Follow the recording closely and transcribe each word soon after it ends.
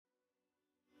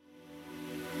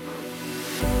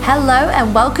Hello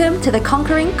and welcome to the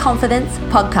Conquering Confidence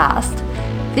podcast.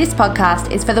 This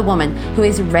podcast is for the woman who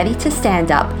is ready to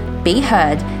stand up, be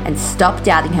heard, and stop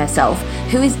doubting herself,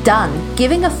 who is done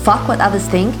giving a fuck what others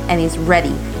think and is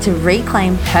ready to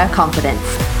reclaim her confidence.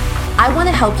 I want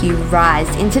to help you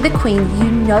rise into the queen you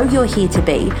know you're here to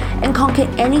be and conquer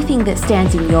anything that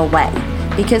stands in your way.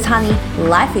 Because honey,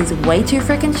 life is way too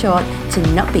freaking short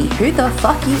to not be who the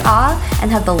fuck you are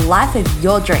and have the life of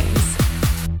your dreams.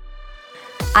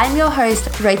 I'm your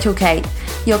host, Rachel Kate,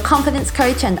 your confidence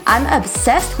coach, and I'm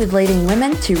obsessed with leading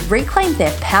women to reclaim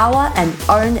their power and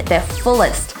own their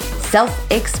fullest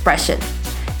self-expression.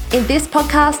 In this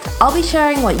podcast, I'll be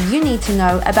sharing what you need to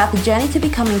know about the journey to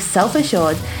becoming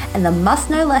self-assured and the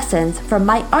must-know lessons from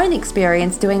my own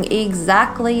experience doing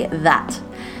exactly that.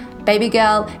 Baby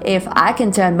girl, if I can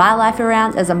turn my life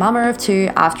around as a mama of two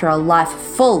after a life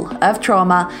full of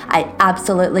trauma, I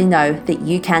absolutely know that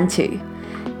you can too.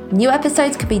 New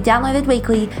episodes can be downloaded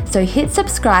weekly, so hit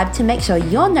subscribe to make sure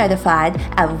you're notified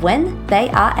of when they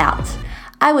are out.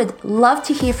 I would love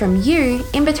to hear from you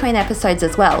in between episodes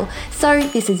as well, so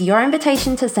this is your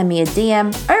invitation to send me a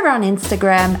DM over on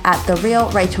Instagram at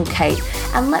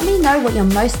 @TheRealRachelKate and let me know what you're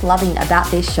most loving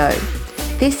about this show.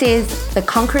 This is the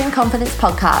Conquering Confidence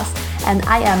podcast, and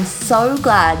I am so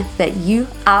glad that you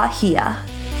are here.